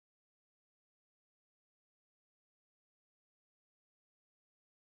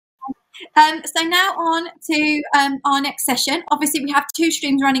So now on to our next session. Obviously, we have two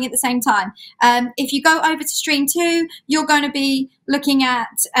streams running at the same time. If you go over to stream 2, you're going to be looking at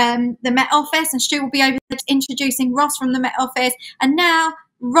the Met Office, and Stu will be over there introducing Ross from the Met Office. And now,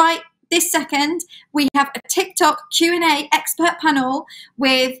 right this second, we have a TikTok Q&A expert panel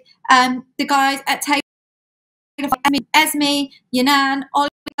with the guys at Taylor, Esme, Yanan, Ollie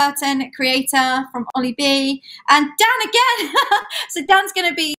Burton, creator from Ollie B, and Dan again. So Dan's going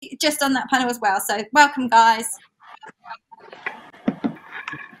to be just on that panel as well. So welcome, guys.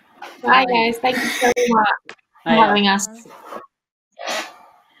 Hi guys, thank you so much for having us.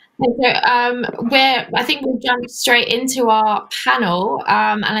 And so I think we'll jump straight into our panel,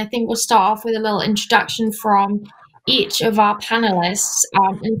 and I think we'll start off with a little introduction from each of our panelists.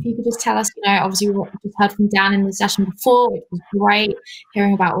 And if you could just tell us, obviously we just heard from Dan in the session before, which was great,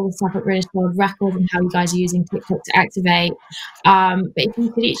 hearing about all the stuff at British World Records and how you guys are using TikTok to activate. But if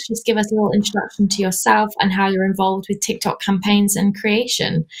you could each just give us a little introduction to yourself and how you're involved with TikTok campaigns and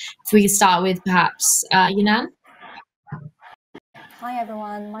creation. If we could start with perhaps Yanan. Hi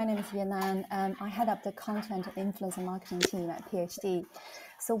everyone, my name is Yanan. I head up the content and influencer marketing team at PhD.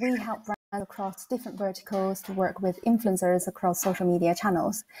 So we help brands across different verticals to work with influencers across social media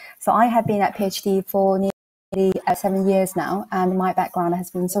channels. So I have been at PhD for nearly 7 years now, and my background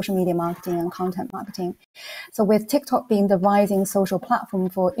has been social media marketing and content marketing. So with TikTok being the rising social platform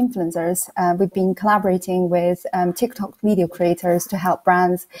for influencers, we've been collaborating with TikTok video creators to help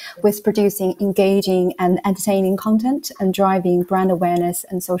brands with producing engaging and entertaining content and driving brand awareness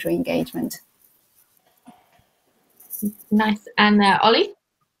and social engagement. Nice. And Ollie?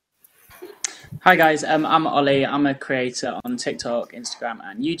 Hi guys, I'm Ollie. I'm a creator on TikTok, Instagram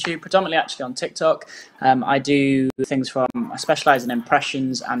and YouTube, predominantly actually on TikTok. I do things I specialize in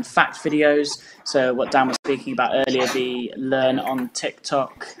impressions and fact videos. So what Dan was speaking about earlier, the Learn on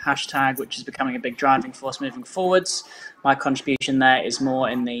TikTok hashtag, which is becoming a big driving force moving forwards. My contribution there is more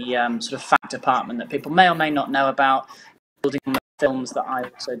in the sort of fact department that people may or may not know about, building on the films that I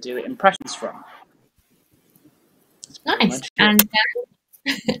also do impressions from. Nice. And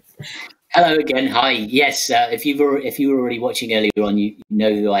hello again. Hi. Yes, if you were already watching earlier on, you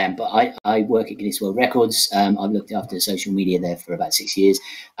know who I am. But I work at Guinness World Records. I've looked after social media there for about 6 years.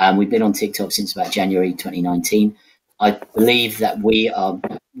 We've been on TikTok since about January 2019. I believe that we are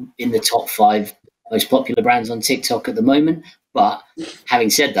in the top 5 most popular brands on TikTok at the moment. But having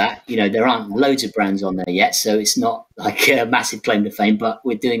said that, there aren't loads of brands on there yet, so it's not like a massive claim to fame. But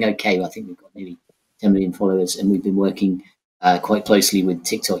we're doing okay. I think we've got nearly 10 million followers, and we've been working quite closely with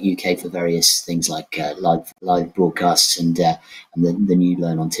TikTok UK for various things like live broadcasts and the new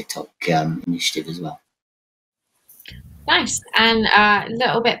Learn on TikTok initiative as well. Nice. And a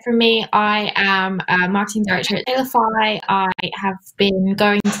little bit from me, I am a marketing director at Tailorfy. I have been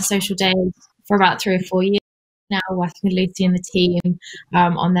going to social days for about 3 or 4 years now, working with Lucy and the team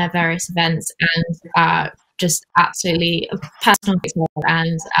on their various events, and just absolutely personal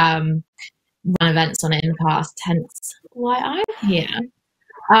and run events on it in the past, hence why I'm here.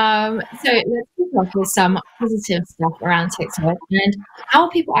 So let's kick off with some positive stuff around TikTok. And how are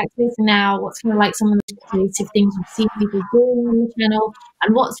people activating now? What's kind of like some of the creative things you see people doing on the channel,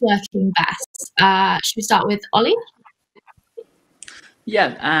 and what's working best? Should we start with Ollie?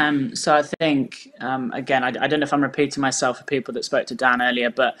 Yeah, so I think, again, I don't know if I'm repeating myself for people that spoke to Dan earlier,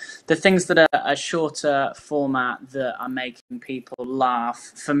 but the things that are a shorter format that are making people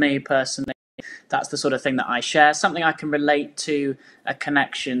laugh, for me personally, that's the sort of thing that I share, something I can relate to, a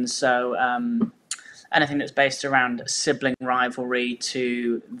connection. So anything that's based around sibling rivalry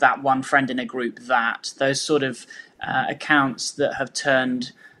to that one friend in a group, those sort of accounts that have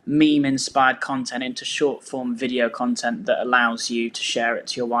turned meme-inspired content into short-form video content that allows you to share it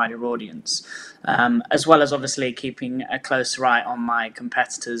to your wider audience, as well as obviously keeping a closer eye on my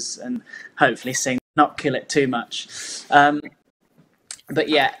competitors and hopefully seeing not kill it too much. But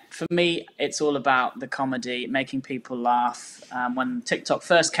yeah, for me, it's all about the comedy, making people laugh. When TikTok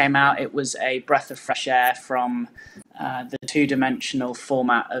first came out, it was a breath of fresh air from the two-dimensional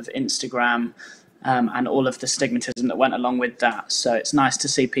format of Instagram and all of the stigmatism that went along with that. So it's nice to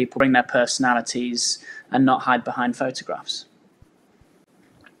see people bring their personalities and not hide behind photographs.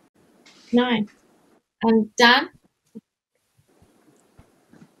 Nice. And Dan?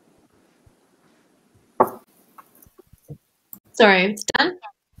 Sorry, it's Dan.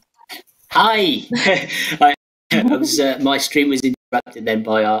 Hi. My stream was interrupted then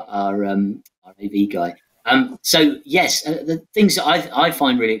by our AV guy. So yes, the things that I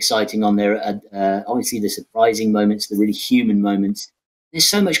find really exciting on there are obviously the surprising moments, the really human moments. There's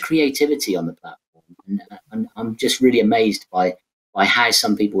so much creativity on the platform, and I'm just really amazed by by how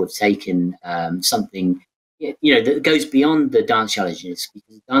some people have taken something, that goes beyond the dance challenges,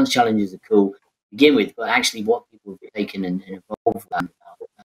 because the dance challenges are cool to begin with, but actually what people have taken and evolved. An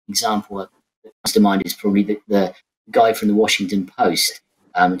example that comes to mind is probably the guy from the Washington Post.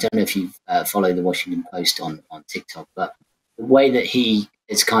 I don't know if you follow the Washington Post on TikTok, but the way that he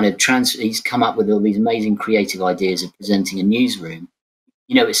is kind of he's come up with all these amazing creative ideas of presenting a newsroom.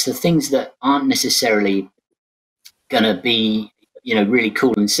 It's the things that aren't necessarily going to be, really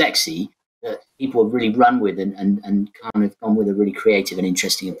cool and sexy, that people have really run with and kind of gone with a really creative and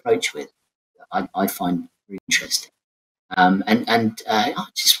interesting approach with. I find really interesting.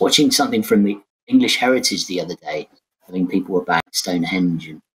 Just watching something from the English Heritage the other day, having people about Stonehenge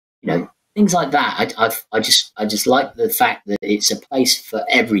and things like that. I just like the fact that it's a place for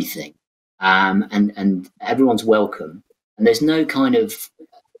everything, and everyone's welcome, and there's no kind of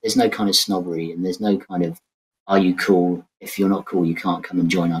snobbery, and there's no kind of, are you cool? If you're not cool, you can't come and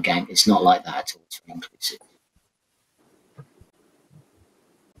join our gang. It's not like that at all. It's really inclusive.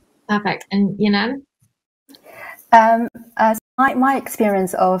 Perfect. And Yinan? My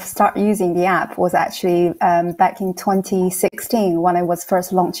experience of start using the app was actually back in 2016 when I was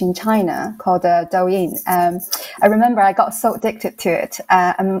first launched in China, called Douyin. I remember I got so addicted to it,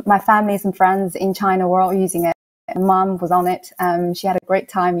 and my families and friends in China were all using it. Mom was on it. She had a great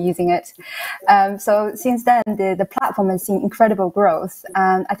time using it. So since then, the platform has seen incredible growth.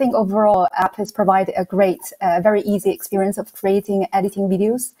 I think overall, app has provided a great, very easy experience of creating and editing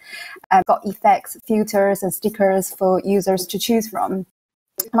videos. Got effects, filters, and stickers for users to choose from.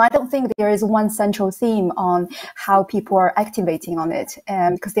 And I don't think there is one central theme on how people are activating on it,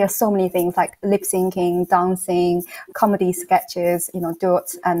 because there are so many things like lip syncing, dancing, comedy sketches,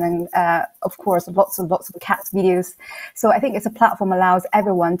 duets, and then, of course, lots and lots of cat videos. So I think it's a platform allows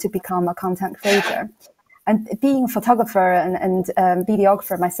everyone to become a content creator. And being a photographer and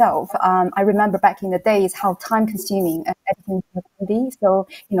videographer myself, I remember back in the days how time-consuming editing can be. So,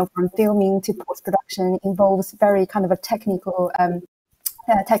 from filming to post-production involves very kind of a technical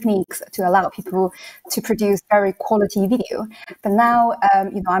techniques to allow people to produce very quality video. But now,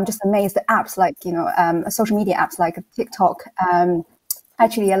 I'm just amazed that apps like, social media apps like TikTok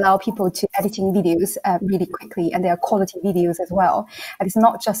actually allow people to editing videos really quickly, and they are quality videos as well. And it's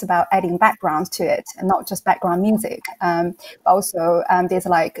not just about adding backgrounds to it, and not just background music, but also there's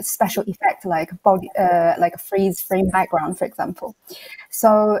like special effect like like a freeze frame background, for example.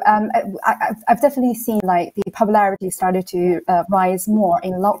 So I've definitely seen like the popularity started to rise more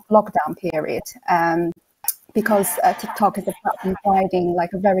in lockdown period. Because TikTok is a platform providing like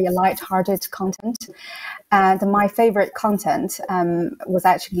a very light-hearted content. And my favorite content was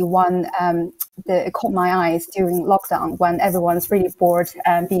actually one that caught my eyes during lockdown when everyone's really bored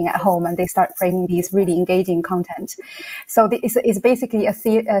being at home, and they start creating these really engaging content. So it's basically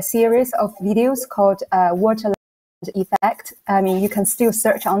a series of videos called Waterland Effect. I mean, you can still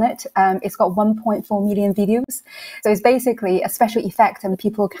search on it. It's got 1.4 million views. So it's basically a special effect, and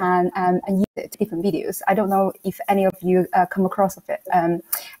people can use it to different videos. I don't know if any of you come across of it.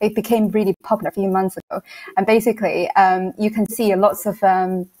 It became really popular a few months ago. And basically, you can see lots of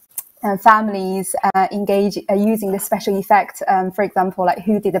families engage using this special effect. For example, like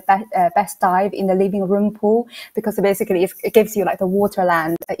who did the best dive in the living room pool, because basically it gives you like the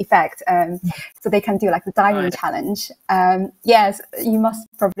Waterland effect. So they can do like the diving challenge. Yes, you must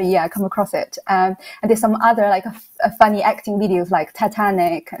probably come across it. And there's some other like funny acting videos like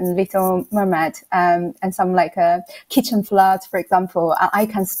Titanic and Little Mermaid, and some like kitchen floods, for example. I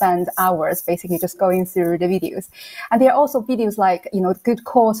can spend hours basically just going through the videos. And there are also videos like, good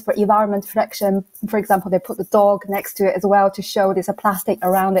cause for environment protection. For example, they put the dog next to it as well to show there's a plastic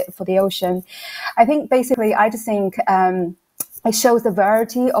around it for the ocean. I think basically, I just think it shows the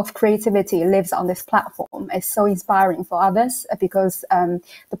variety of creativity lives on this platform. It's so inspiring for others because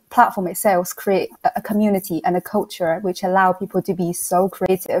the platform itself creates a community and a culture which allow people to be so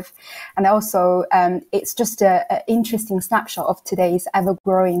creative. And also, it's just an interesting snapshot of today's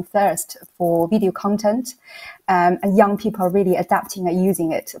ever-growing thirst for video content. And young people are really adapting and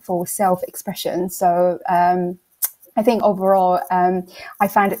using it for self-expression. So I think overall, I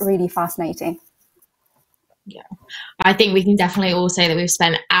find it really fascinating. Yeah, I think we can definitely all say that we've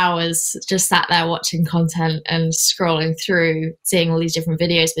spent hours just sat there watching content and scrolling through, seeing all these different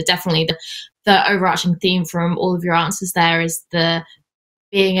videos. But definitely the overarching theme from all of your answers there is the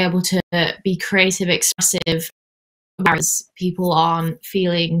being able to be creative, expressive, whereas people aren't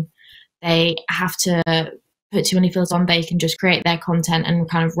feeling they have to put too many filters on. They can just create their content and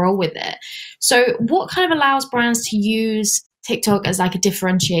kind of roll with it. So what kind of allows brands to use TikTok as like a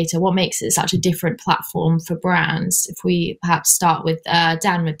differentiator? What makes it such a different platform for brands? If we perhaps start with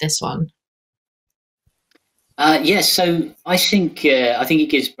Dan with this one. Yes, so I think it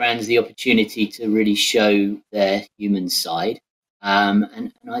gives brands the opportunity to really show their human side,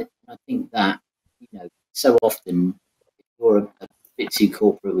 and I think that, so often if you're a bit too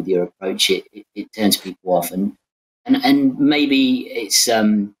corporate with your approach, it turns people off, and maybe it's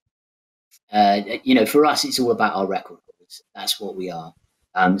for us it's all about our record holders. That's what we are.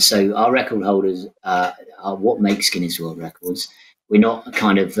 So our record holders are what makes Guinness World Records. We're not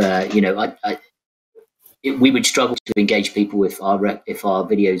kind of we would struggle to engage people if our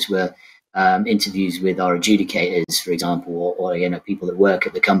videos were interviews with our adjudicators, for example, or people that work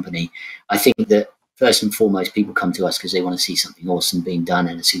at the company. I think that first and foremost, people come to us because they want to see something awesome being done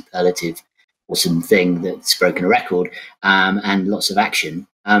and a superlative, awesome thing that's broken a record, and lots of action.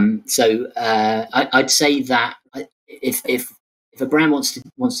 So I'd say that if a brand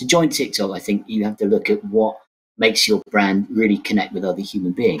wants to join TikTok, I think you have to look at what makes your brand really connect with other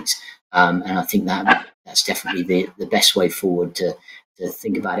human beings, and I think that's definitely the best way forward to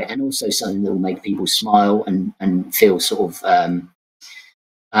think about it, and also something that will make people smile and feel sort of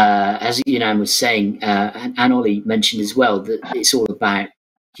as Yunan was saying, and Ollie mentioned as well, that it's all about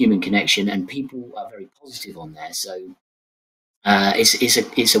human connection, and people are very positive on there. So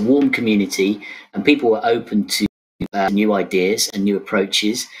it's a warm community, and people are open to new ideas and new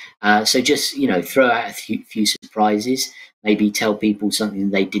approaches. So just throw out a few surprises. Maybe tell people something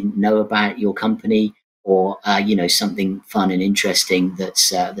they didn't know about your company, or something fun and interesting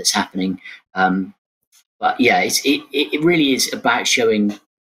that's happening. But yeah, it really is about showing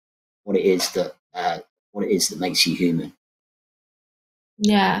what it is that makes you human.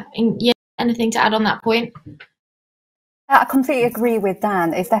 Yeah. Anything to add on that point? I completely agree with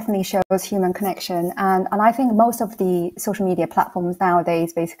Dan. It definitely shows human connection. And I think most of the social media platforms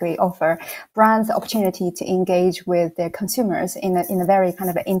nowadays basically offer brands the opportunity to engage with their consumers in a very kind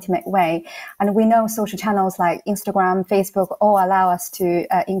of an intimate way. And we know social channels like Instagram, Facebook all allow us to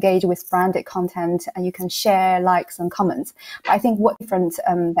engage with branded content, and you can share likes and comments. But I think what different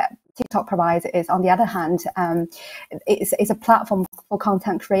that TikTok provides is, on the other hand, it's a platform for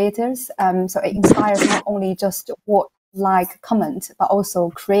content creators. So it inspires not only just what comment, but also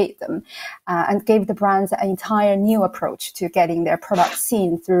create them, and gave the brands an entire new approach to getting their products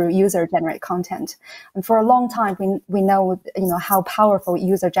seen through user-generated content. And for a long time, we know how powerful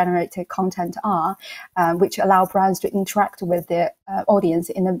user-generated content are, which allow brands to interact with their audience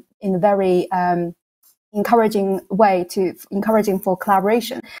in a very encouraging for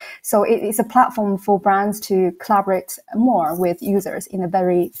collaboration. So it's a platform for brands to collaborate more with users in a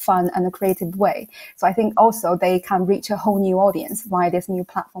very fun and a creative way. So I think also they can reach a whole new audience via this new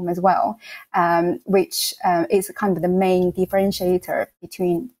platform as well, which is kind of the main differentiator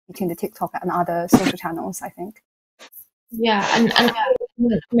between the TikTok and other social channels, I think. Yeah, and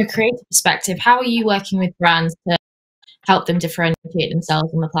from a creative perspective, how are you working with brands to help them differentiate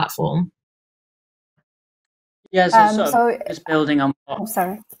themselves on the platform? Yeah, so just building on what... Oh,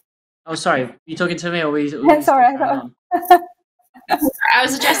 sorry. Oh, sorry. Are you talking to me, or were you sorry, I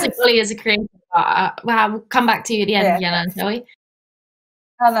was addressing Ollie as a creator. We'll come back to you at the end, Yunan, shall we?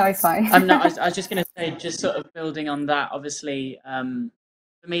 Oh, no, it's fine. I was just going to say, just sort of building on that, obviously,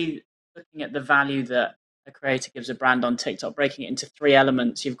 for me, looking at the value that a creator gives a brand on TikTok, breaking it into three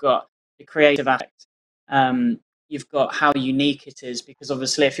elements. You've got the creative aspect. You've got how unique it is, because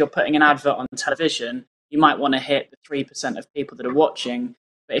obviously if you're putting an advert on television, you might want to hit the 3% of people that are watching.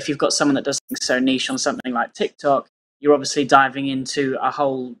 But if you've got someone that does something so niche on something like TikTok, you're obviously diving into a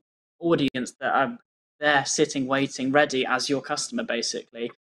whole audience that are there sitting, waiting, ready as your customer,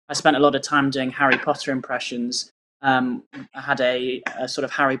 basically. I spent a lot of time doing Harry Potter impressions. I had a sort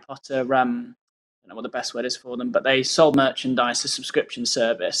of Harry Potter, I don't know what the best word is for them, but they sold merchandise, a subscription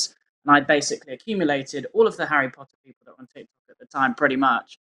service. And I basically accumulated all of the Harry Potter people that were on TikTok at the time, pretty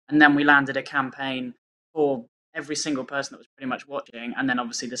much. And then we landed a campaign for every single person that was pretty much watching, and then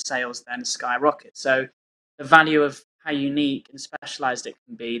obviously the sales then skyrocket. So the value of how unique and specialized it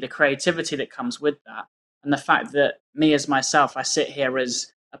can be, the creativity that comes with that, and the fact that me as myself, I sit here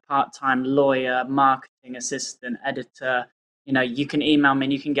as a part-time lawyer, marketing assistant, editor. You can email me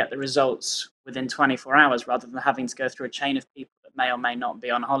and you can get the results within 24 hours rather than having to go through a chain of people that may or may not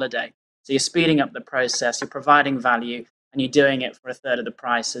be on holiday. So you're speeding up the process, you're providing value, and you're doing it for a third of the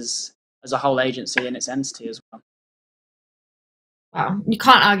price as a whole agency in its entity as well. Wow, you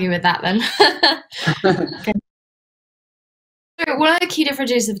can't argue with that then. Okay. So one of the key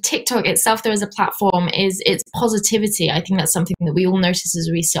differences of TikTok itself, though, as a platform, is its positivity. I think that's something that we all notice as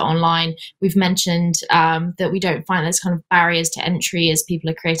we sit online. We've mentioned that we don't find there's kind of barriers to entry as people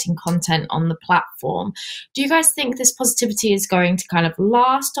are creating content on the platform. Do you guys think this positivity is going to kind of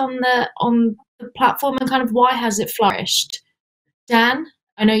last on the platform, and kind of why has it flourished? Dan,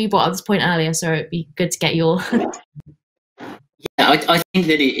 I know you brought up this point earlier, so it'd be good to get your... Yeah, I think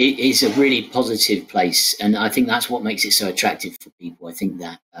that it is a really positive place, and I think that's what makes it so attractive for people. I think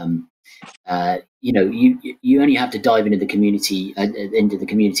that you only have to dive into the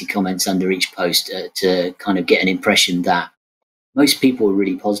community comments under each post to kind of get an impression that most people are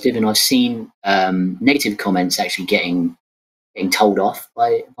really positive, and I've seen negative comments actually getting told off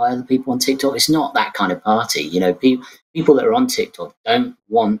by other people on TikTok. It's not that kind of party, people that are on TikTok don't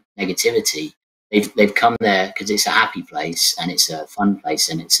want negativity. They've come there because it's a happy place, and it's a fun place,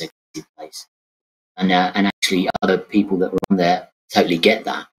 and it's a creative place. And actually other people that are on there totally get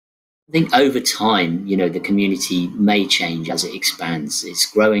that. I think over time, the community may change as it expands. It's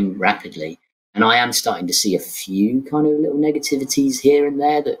growing rapidly. And I am starting to see a few kind of little negativities here and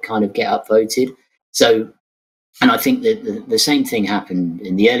there that kind of get upvoted. So, and I think that the same thing happened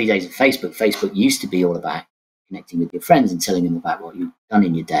in the early days of Facebook. Facebook used to be all about connecting with your friends and telling them about what you've done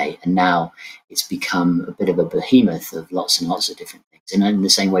in your day. And now it's become a bit of a behemoth of lots and lots of different things. And in the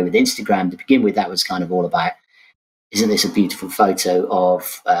same way with Instagram, to begin with, that was kind of all about, isn't this a beautiful photo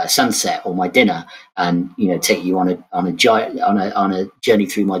of sunset or my dinner? And, take you on a journey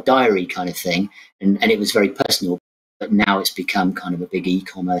through my diary kind of thing. And it was very personal, but now it's become kind of a big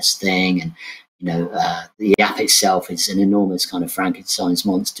e-commerce thing. And, the app itself is an enormous kind of Frankenstein's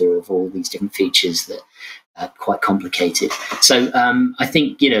monster of all these different features that quite complicated. So I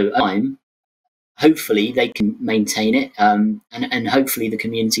think, hopefully they can maintain it, and hopefully the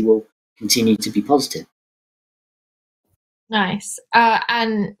community will continue to be positive. Nice.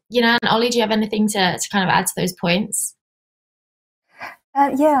 And Ollie, do you have anything to kind of add to those points?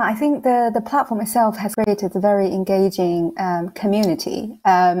 I think the platform itself has created a very engaging community,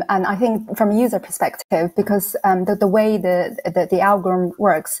 and I think from a user perspective, because the way the algorithm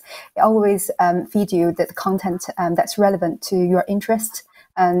works, it always feeds you the content that's relevant to your interest.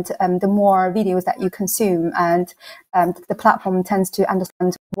 And the more videos that you consume, and the platform tends to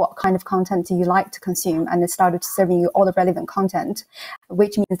understand what kind of content do you like to consume, and it started serving you all the relevant content,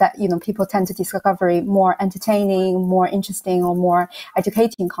 which means that people tend to discover more entertaining, more interesting, or more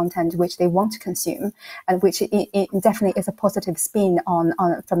educating content which they want to consume, and which it definitely is a positive spin on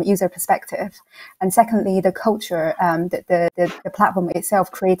from a user perspective. And secondly, the culture the platform itself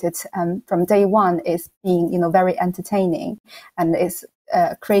created from day one is being very entertaining, and it's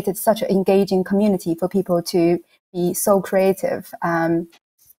created such an engaging community for people to be so creative.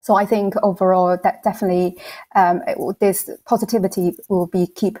 So I think overall that definitely this positivity will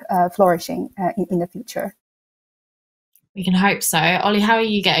keep flourishing in the future. We can hope so. Ollie, how are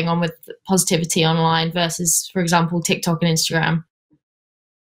you getting on with positivity online versus, for example, TikTok and Instagram?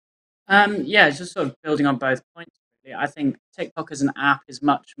 Just sort of building on both points, really. I think TikTok as an app is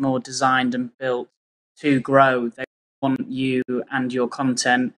much more designed and built to grow. They want you and your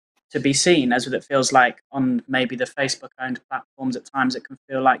content to be seen, as it feels like on maybe the Facebook-owned platforms. At times it can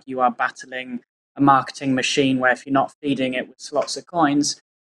feel like you are battling a marketing machine where if you're not feeding it with slots of coins,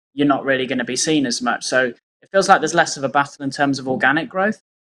 you're not really going to be seen as much. So it feels like there's less of a battle in terms of organic growth,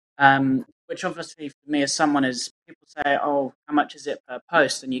 which obviously for me as someone is, people say, oh, how much is it per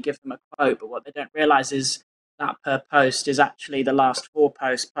post? And you give them a quote, but what they don't realize is that per post is actually the last 4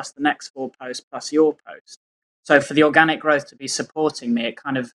 posts plus the next 4 posts plus your post. So for the organic growth to be supporting me, it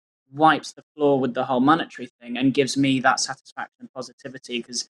kind of wipes the floor with the whole monetary thing and gives me that satisfaction and positivity,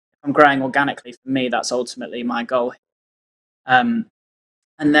 because if I'm growing organically, for me, that's ultimately my goal. And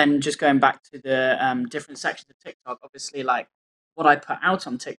then just going back to the different sections of TikTok, obviously, like what I put out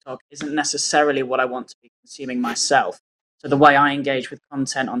on TikTok isn't necessarily what I want to be consuming myself. So the way I engage with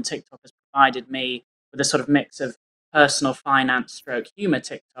content on TikTok has provided me with a sort of mix of personal finance stroke humor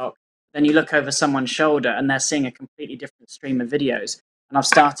TikTok. Then you look over someone's shoulder and they're seeing a completely different stream of videos. And I've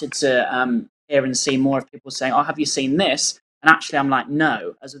started to hear and see more of people saying, oh, have you seen this? And actually I'm like,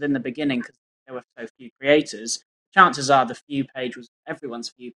 no, as within the beginning, because there were so few creators, chances are the view page was everyone's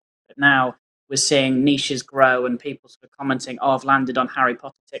view. But now we're seeing niches grow and people sort of commenting, oh, I've landed on Harry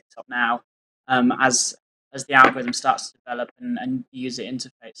Potter TikTok now, as the algorithm starts to develop and the user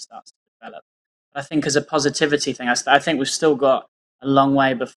interface starts to develop. But I think as a positivity thing, I think we've still got a long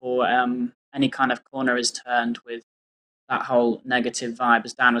way before any kind of corner is turned with that whole negative vibe.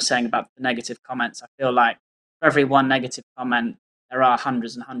 As Dan was saying about the negative comments, I feel like for every one negative comment, there are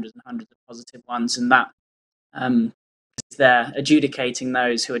hundreds and hundreds and hundreds of positive ones, and that there adjudicating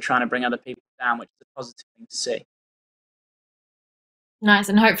those who are trying to bring other people down, which is a positive thing to see. Nice,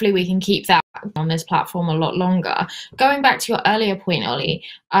 and hopefully we can keep that on this platform a lot longer. Going back to your earlier point, Ollie,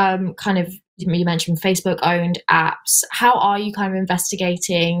 kind of you mentioned Facebook owned apps. How are you kind of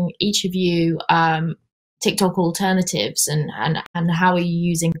investigating, each of you, TikTok alternatives, and how are you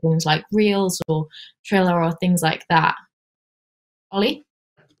using things like Reels or Triller or things like that? Ollie?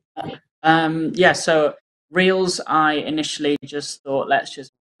 Yeah, so Reels, I initially just thought, let's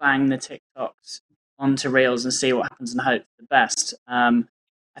just bang the TikToks onto Reels and see what happens and hope for the best.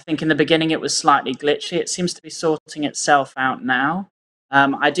 I think in the beginning it was slightly glitchy. It seems to be sorting itself out now.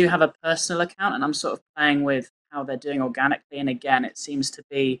 I do have a personal account, and I'm sort of playing with how they're doing organically. And again, it seems to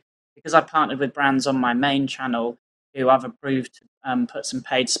be, because I partnered with brands on my main channel who I've approved to put some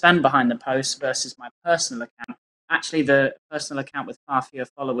paid spend behind the posts versus my personal account. Actually, the personal account with far fewer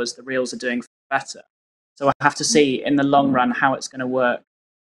followers, the Reels are doing better. So I have to see in the long run how it's going to work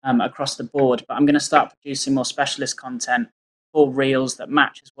across the board. But I'm going to start producing more specialist content for Reels that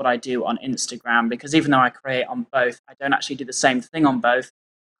matches what I do on Instagram, because even though I create on both, I don't actually do the same thing on both,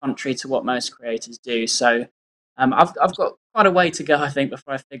 contrary to what most creators do. So I've got quite a way to go, I think,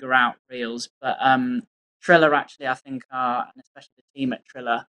 before I figure out Reels. But Triller, actually, I think and especially the team at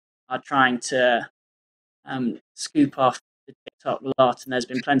Triller, are trying to scoop off the TikTok lot, and there's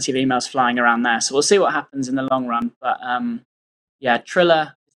been plenty of emails flying around there. So we'll see what happens in the long run. But yeah,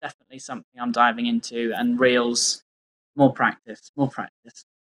 Triller is definitely something I'm diving into, and Reels, more practice.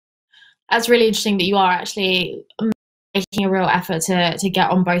 That's really interesting that you are actually making a real effort to get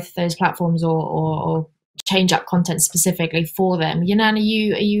on both of those platforms or change up content specifically for them. Yinan,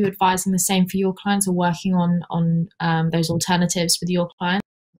 are you advising the same for your clients, or working on those alternatives with your clients?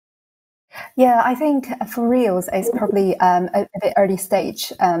 Yeah, I think for Reels, it's probably a bit early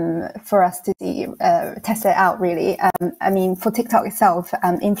stage for us to see, test it out, really. I mean, for TikTok itself,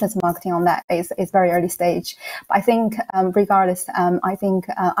 influencer marketing on that is very early stage. But I think regardless, I think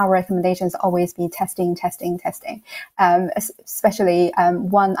our recommendations always be testing, especially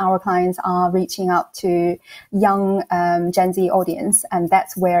when our clients are reaching out to young Gen Z audience, and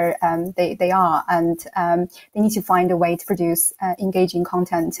that's where they are. And they need to find a way to produce engaging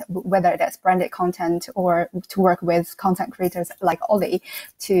content, whether that's branded content or to work with content creators like Ollie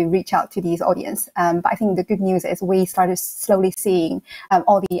to reach out to these audience. But I think the good news is we started slowly seeing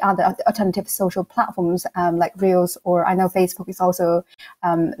all the other alternative social platforms like Reels, or I know Facebook is also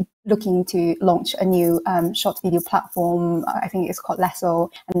looking to launch a new short video platform. I think it's called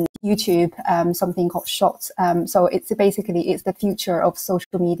Lasso, and YouTube, something called Shorts. So it's the future of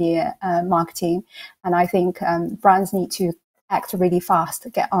social media marketing. And I think brands need to act really fast,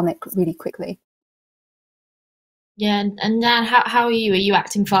 get on it really quickly. Yeah, and Dan, how are you? Are you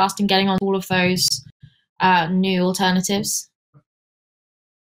acting fast and getting on all of those new alternatives?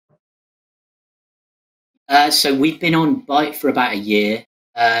 So we've been on Byte for about a year.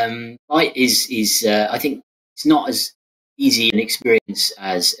 Byte is I think it's not as easy an experience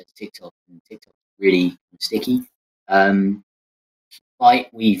as TikTok. And TikTok's really sticky. Byte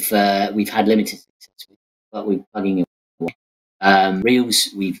we've had limited success with, but we're plugging it. Reels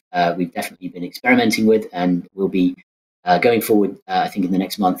we've definitely been experimenting with, and we'll be going forward. I think in the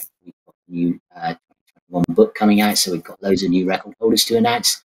next month we've got a new 2021 book coming out, so we've got loads of new record holders to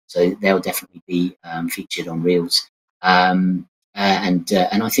announce. So they'll definitely be featured on Reels. And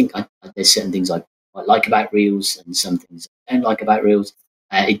I think there's certain things I quite like about Reels, and some things I don't like about Reels.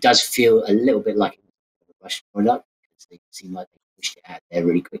 It does feel a little bit like a rushed product, because they seem like they pushed it out there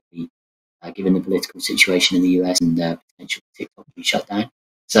really quickly. Given the political situation in the US and potential TikTok to be shut down.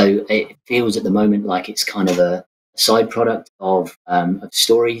 So it feels at the moment like it's kind of a side product of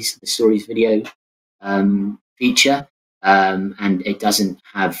stories, the stories video feature, and it doesn't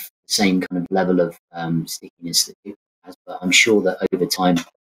have the same kind of level of stickiness that TikTok has, but I'm sure that over time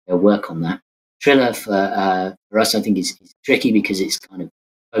they'll work on that. Triller for us, I think is tricky because it's kind of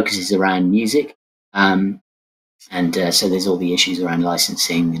focuses around music, and so there's all the issues around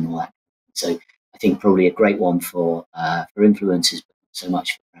licensing and all that. So I think probably a great one for influencers, but not so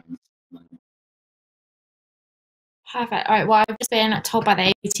much for brands at the moment. Perfect. All right. Well, I've just been told by the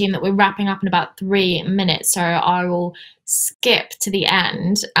AV team that we're wrapping up in about 3 minutes, so I will skip to the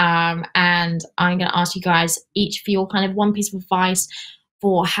end, and I'm going to ask you guys each for your kind of one piece of advice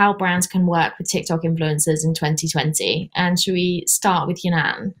for how brands can work with TikTok influencers in 2020. And should we start with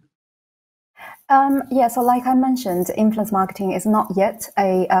Yinan? Yeah, so like I mentioned, influence marketing is not yet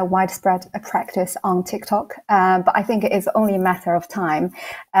a widespread practice on TikTok, but I think it is only a matter of time.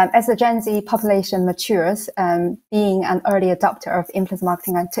 As the Gen Z population matures, being an early adopter of influence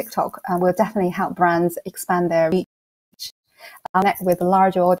marketing on TikTok will definitely help brands expand their reach connect with a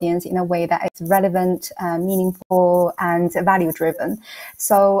larger audience in a way that is relevant, meaningful, and value driven.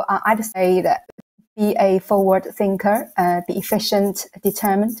 So I'd say that be a forward thinker, be efficient,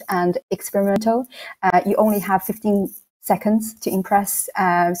 determined, and experimental. You only have 15 seconds to impress,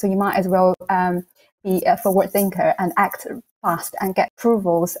 so you might as well be a forward thinker and act fast and get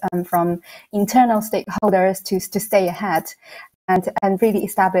approvals from internal stakeholders to stay ahead, and really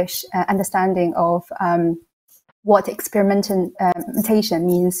establish understanding of what experimentation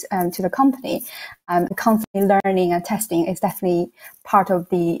means to the company. Constantly learning and testing is definitely part of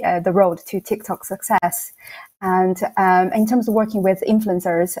the road to TikTok success. And in terms of working with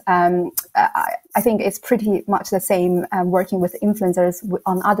influencers, I think it's pretty much the same working with influencers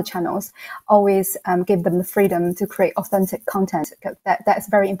on other channels. Always give them the freedom to create authentic content. That's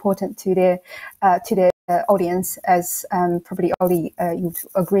very important to the audience, as probably Ollie you'd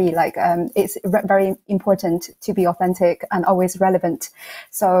agree. Like it's very important to be authentic and always relevant.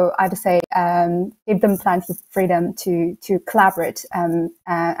 So I'd say give them plenty of freedom to collaborate and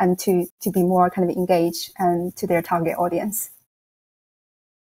to be more kind of engaged to their target audience.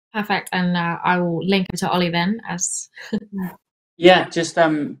 Perfect. And I will link it to Ollie then as Yeah, just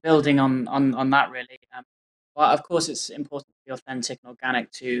building on that really. Well, of course, it's important to be authentic and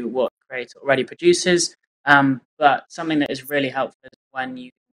organic to what creator already produces. But something that is really helpful is when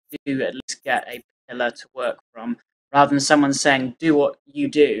you do at least get a pillar to work from, rather than someone saying, do what you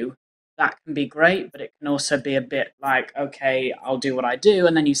do. That can be great, but it can also be a bit like, okay, I'll do what I do.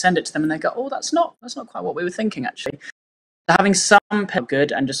 And then you send it to them and they go, oh, that's not quite what we were thinking, actually. So having some pillar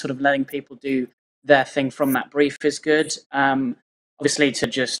good and just sort of letting people do their thing from that brief is good. Obviously, to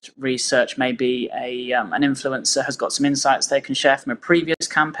just research, maybe an influencer has got some insights they can share from a previous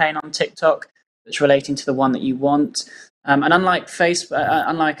campaign on TikTok that's relating to the one that you want. And unlike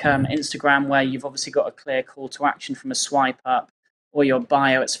Instagram, where you've obviously got a clear call to action from a swipe up or your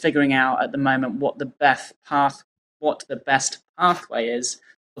bio, it's figuring out at the moment what the best pathway is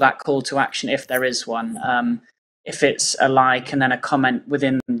for that call to action, if there is one. If it's a like and then a comment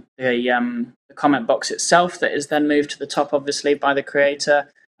within the comment box itself that is then moved to the top, obviously, by the creator,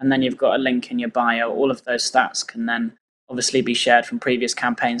 and then you've got a link in your bio, all of those stats can then obviously be shared from previous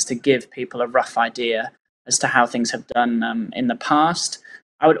campaigns to give people a rough idea as to how things have done in the past.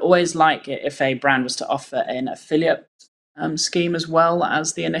 I would always like it if a brand was to offer an affiliate scheme as well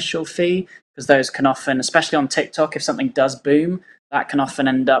as the initial fee, because those can often, especially on TikTok, if something does boom, that can often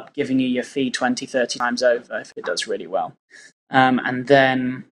end up giving you your fee 20, 30 times over if it does really well. And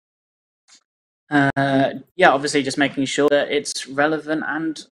then, obviously just making sure that it's relevant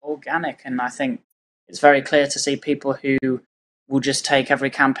and organic. And I think it's very clear to see people who will just take every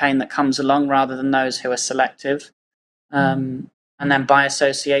campaign that comes along rather than those who are selective. And then by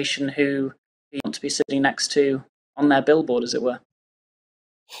association, who you want to be sitting next to on their billboard, as it were.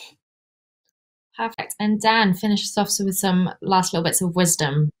 Perfect. And Dan, finish us off with some last little bits of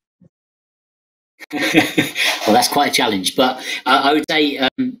wisdom. Well, that's quite a challenge, but I would say,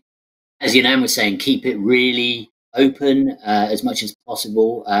 as Yanan was saying, keep it really open as much as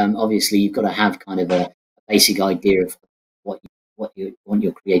possible. Obviously, you've got to have kind of a basic idea of what you want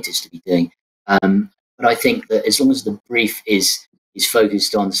your creators to be doing. But I think that as long as the brief is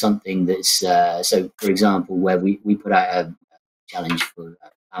focused on something that's so, for example, where we put out a challenge for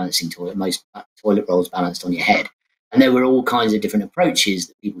balancing most toilet rolls balanced on your head, and there were all kinds of different approaches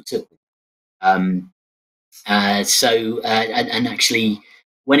that people took. And actually,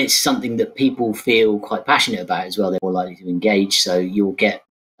 when it's something that people feel quite passionate about as well, they're more likely to engage. So you'll get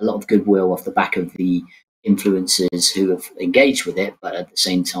a lot of goodwill off the back of the influencers who have engaged with it, but at the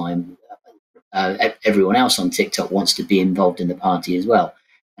same time, everyone else on TikTok wants to be involved in the party as well.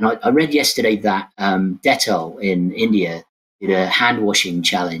 And I read yesterday that Dettol in India did a hand washing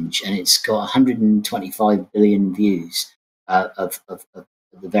challenge, and it's got 125 billion views of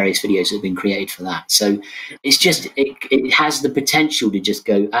the various videos that have been created for that. So it's just it has the potential to just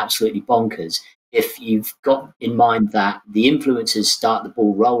go absolutely bonkers if you've got in mind that the influencers start the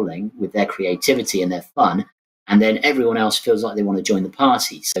ball rolling with their creativity and their fun, and then everyone else feels like they want to join the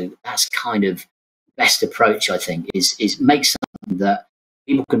party. So that's kind of the best approach, I think, is make something that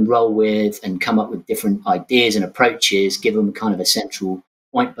people can roll with and come up with different ideas and approaches, give them kind of a central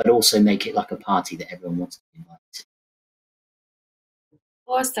point, but also make it like a party that everyone wants to be invited to.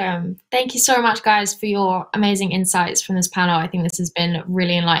 Awesome. Thank you so much, guys, for your amazing insights from this panel. I think this has been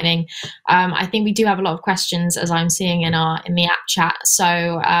really enlightening. I think we do have a lot of questions, as I'm seeing in the app chat. So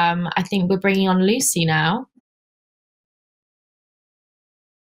I think we're bringing on Lucy now.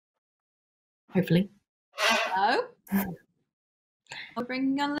 Hopefully. Hello. We're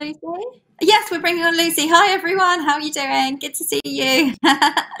bringing on Lucy. Yes, we're bringing on Lucy. Hi, everyone. How are you doing? Good to see you.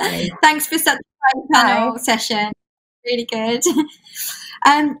 Thanks for such a great panel session. Really good.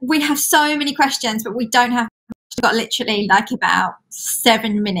 We have so many questions, but we don't have. We've got literally like about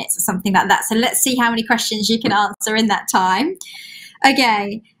 7 minutes or something like that. So let's see how many questions you can answer in that time.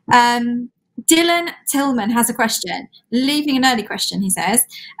 Okay. Dylan Tillman has a question. Leaving an early question, he says.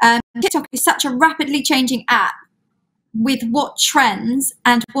 TikTok is such a rapidly changing app. With what trends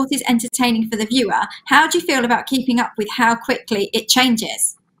and what is entertaining for the viewer, how do you feel about keeping up with how quickly it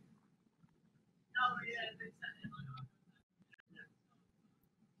changes?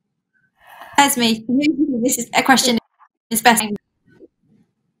 Esme, this is a question is best.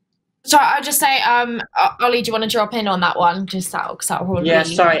 So I'll just say, Ollie, do you want to drop in on that one? Just that'll probably. Yeah,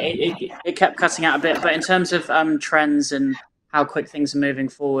 sorry, it kept cutting out a bit. But in terms of trends and how quick things are moving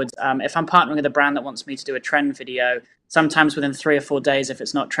forward, if I'm partnering with a brand that wants me to do a trend video, sometimes within 3 or 4 days, if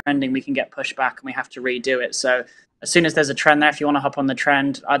it's not trending, we can get pushed back and we have to redo it. So as soon as there's a trend there, if you want to hop on the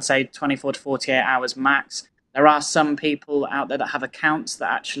trend, I'd say 24 to 48 hours max. There are some people out there that have accounts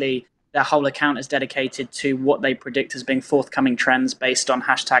that actually their whole account is dedicated to what they predict as being forthcoming trends based on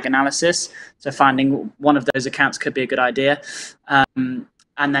hashtag analysis. So finding one of those accounts could be a good idea. And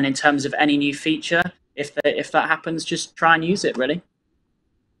then in terms of any new feature, if that happens, just try and use it, really.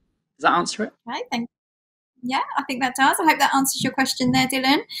 Does that answer it? Okay, thank you. Yeah, I think that does. I hope that answers your question there,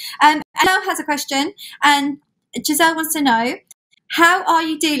 Dylan. Giselle has a question, and Giselle wants to know, how are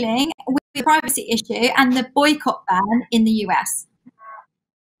you dealing with the privacy issue and the boycott ban in the US?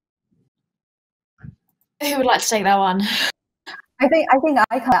 Who would like to take that one? I think I can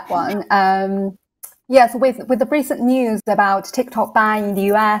that one. Yes, with the recent news about TikTok ban in the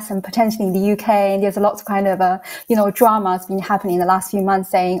US and potentially in the UK, and there's a lot of kind of drama has been happening in the last few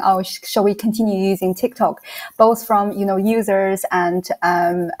months, saying, oh, shall we continue using TikTok, both from users and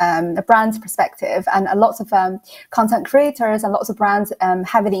the brand's perspective, and lots of content creators and lots of brands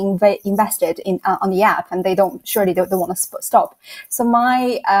heavily invested in on the app, and they don't want to stop. So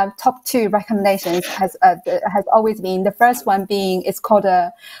my top 2 recommendations has always been, the first one being, it's called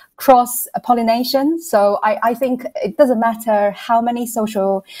a cross-pollination. So I think it doesn't matter how many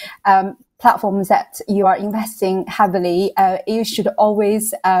social platforms that you are investing heavily, you should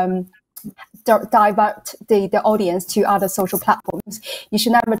always divert the audience to other social platforms. You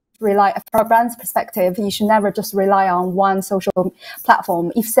should never rely, from a brand's perspective, you should never just rely on one social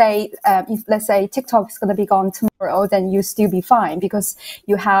platform. If let's say TikTok is going to be gone tomorrow, then you still be fine, because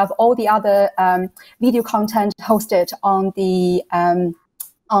you have all the other video content hosted on the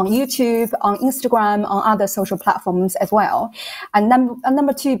on YouTube, on Instagram, on other social platforms as well. And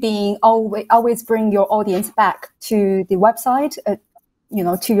number 2 being, always bring your audience back to the website,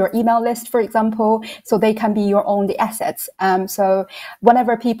 to your email list, for example, so they can be your own assets. So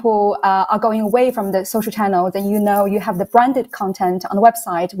whenever people are going away from the social channel, then you have the branded content on the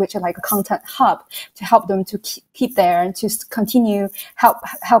website, which is like a content hub to help them to keep there and to continue help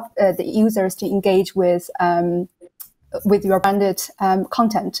the users to engage with your branded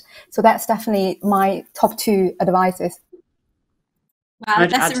content. So that's definitely my top 2 advices. Wow,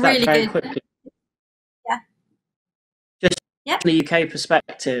 that's a really good. Quickly. Yeah. Just from the UK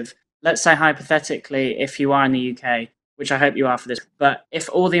perspective, let's say hypothetically, if you are in the UK, which I hope you are for this, but if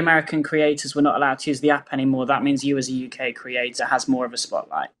all the American creators were not allowed to use the app anymore, that means you as a UK creator has more of a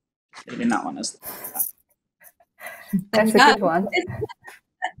spotlight. Leaving that one as that. That's a good one.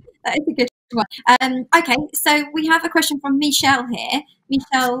 That is a good one. Okay, so we have a question from Michelle here.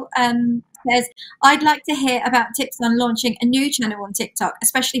 Michelle says, I'd like to hear about tips on launching a new channel on TikTok,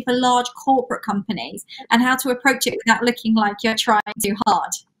 especially for large corporate companies, and how to approach it without looking like you're trying too hard.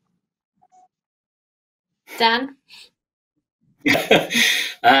 Dan? It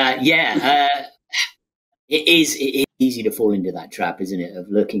is easy to fall into that trap, isn't it, of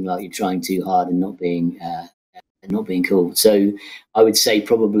looking like you're trying too hard and not being cool. So I would say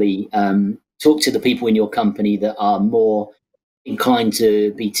probably talk to the people in your company that are more inclined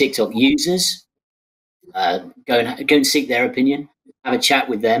to be TikTok users. Go and seek their opinion. Have a chat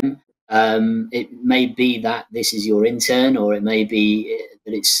with them. It may be that this is your intern, or it may be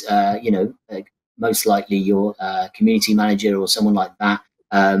that it's most likely your community manager or someone like that.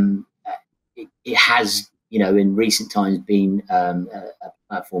 It has in recent times been a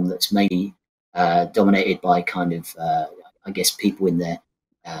platform that's mainly dominated by kind of I guess people in their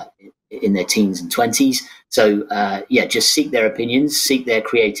teens and 20s. So just seek their opinions, seek their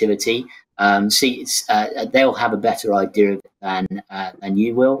creativity. They'll have a better idea of it than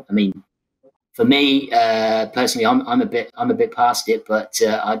you will. I mean, for me personally, I'm a bit past it, but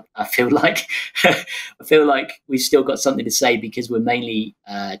I feel like I feel like we've still got something to say, because we're mainly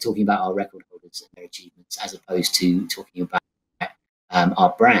talking about our record holders and their achievements, as opposed to talking about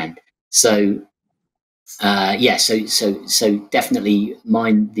our brand. So so definitely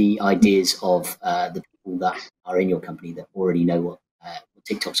mind the ideas of the people that are in your company that already know what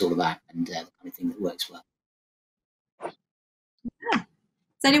TikTok's all about, and the kind of thing that works well.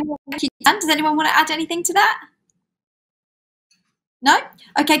 Does anyone want to add anything to that? No?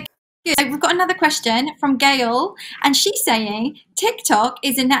 Okay, good. So we've got another question from Gail, and she's saying TikTok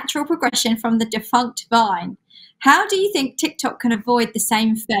is a natural progression from the defunct Vine. How do you think TikTok can avoid the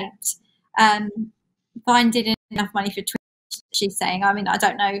same fate? Vine didn't enough money for Twitch, she's saying. I mean, I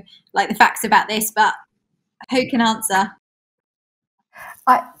don't know like the facts about this, but who can answer?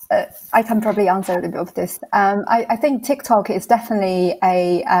 I can probably answer a little bit of this. I think TikTok is definitely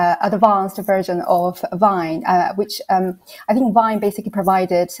a advanced version of Vine, which I think Vine basically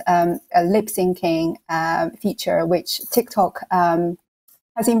provided a lip syncing feature, which TikTok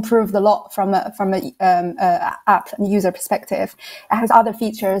has improved a lot from a app and user perspective. It has other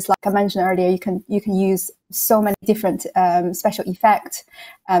features, like I mentioned earlier. You can use so many different special effects,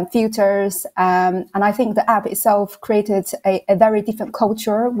 filters, and I think the app itself created a very different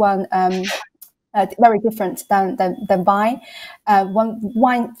culture, one very different than Vine. When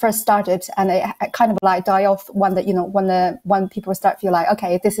Vine first started, and it kind of like die off when people start feel like,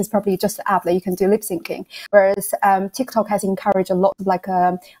 okay, this is probably just an app that you can do lip syncing. Whereas TikTok has encouraged a lot of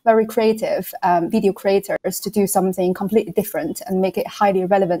very creative video creators to do something completely different and make it highly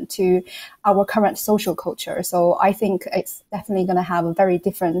relevant to our current social culture. So I think it's definitely going to have a very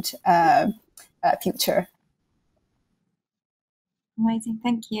different future. Amazing,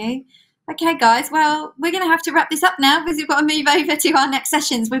 thank you. Okay, guys, well, we're going to have to wrap this up now, because we've got to move over to our next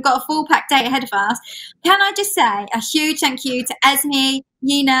sessions. We've got a full packed day ahead of us. Can I just say a huge thank you to Esme,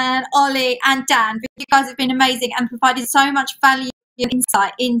 Yinan, Ollie and Dan, because you guys have been amazing and provided so much value and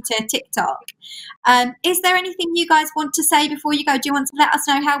insight into TikTok. Is there anything you guys want to say before you go? Do you want to let us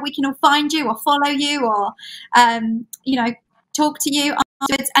know how we can all find you or follow you, or, talk to you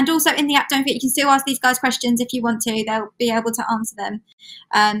afterwards? And also in the app, don't forget, you can still ask these guys questions if you want to. They'll be able to answer them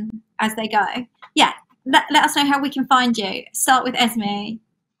as they go. Yeah, let us know how we can find you. Start with Esme.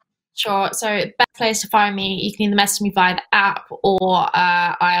 Sure. So best place to find me, you can either message me via the app, or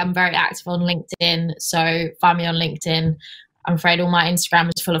I am very active on LinkedIn. So find me on LinkedIn. I'm afraid all my Instagram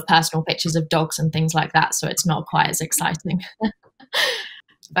is full of personal pictures of dogs and things like that, so it's not quite as exciting.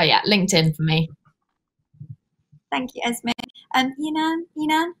 But yeah, LinkedIn for me. Thank you, Esme.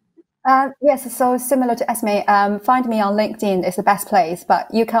 Yinan? Yes, so similar to Esme, find me on LinkedIn is the best place,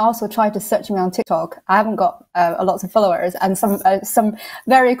 but you can also try to search me on TikTok. I haven't got a lot of followers and some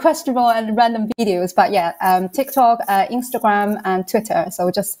very questionable and random videos, but yeah, TikTok, Instagram and Twitter.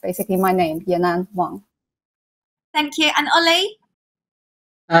 So just basically my name, Yinan Wang. Thank you. And Ollie?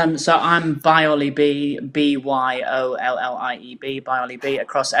 So I'm ByOllieB, BYOLLIEB, ByOllieB,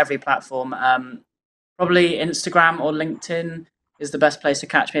 across every platform. Probably Instagram or LinkedIn is the best place to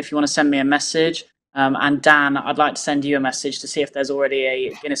catch me if you want to send me a message. And Dan, I'd like to send you a message to see if there's already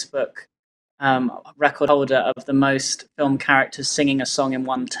a Guinness Book record holder of the most film characters singing a song in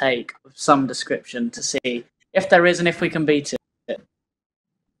one take of some description, to see if there is and if we can beat it.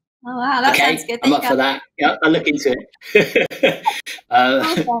 Oh, wow, that sounds good. I'm up for that. Yeah, I'll look into it.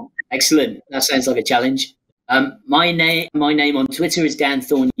 Excellent. That sounds like a challenge. My name on Twitter is Dan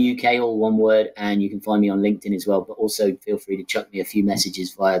Thorne UK, all one word, and you can find me on LinkedIn as well. But also feel free to chuck me a few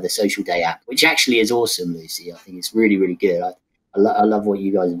messages via the Social Day app, which actually is awesome, Lucy. I think it's really, really good. I love what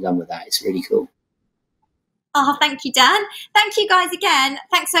you guys have done with that. It's really cool. Oh, thank you, Dan. Thank you guys again.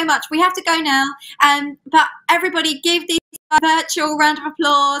 Thanks so much. We have to go now. But everybody give these a virtual round of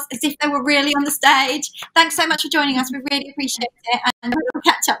applause as if they were really on the stage. Thanks so much for joining us. We really appreciate it, and we'll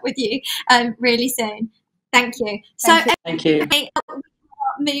catch up with you really soon. Thank you. Thank you. Thank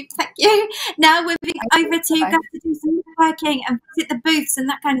you. Now we're moving over to go to do some networking and visit the booths and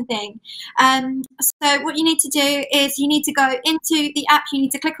that kind of thing. So what you need to do is you need to go into the app, you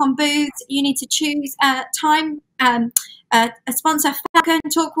need to click on booths, you need to choose time, a sponsor, Falcon,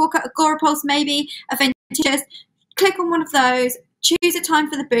 Talkwalker, Agorapulse, maybe, Adventures. Click on one of those, choose a time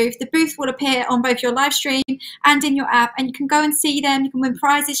for the booth. The booth will appear on both your live stream and in your app, and you can go and see them, you can win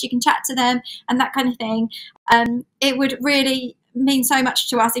prizes, you can chat to them and that kind of thing. It would really mean so much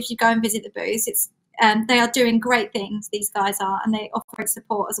to us if you go and visit the booths. They are doing great things, these guys are, and they offer great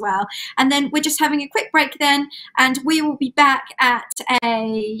support as well. And then we're just having a quick break then, and we will be back at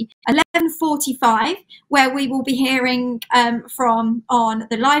a 11:45, where we will be hearing from on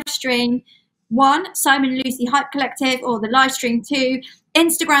the live stream 1, Simon and Lucy Hype Collective, or the live stream 2,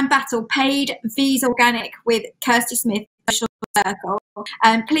 Instagram battle paid vs organic with Kirsty Smith Social Circle.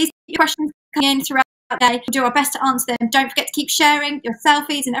 Please keep your questions coming in throughout the day. We'll do our best to answer them. Don't forget to keep sharing your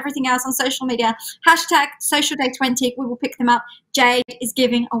selfies and everything else on social media. Hashtag SocialDay20. We will pick them up. Jade is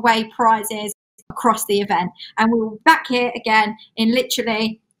giving away prizes across the event, and we will be back here again in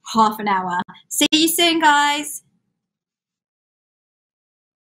literally half an hour. See you soon, guys.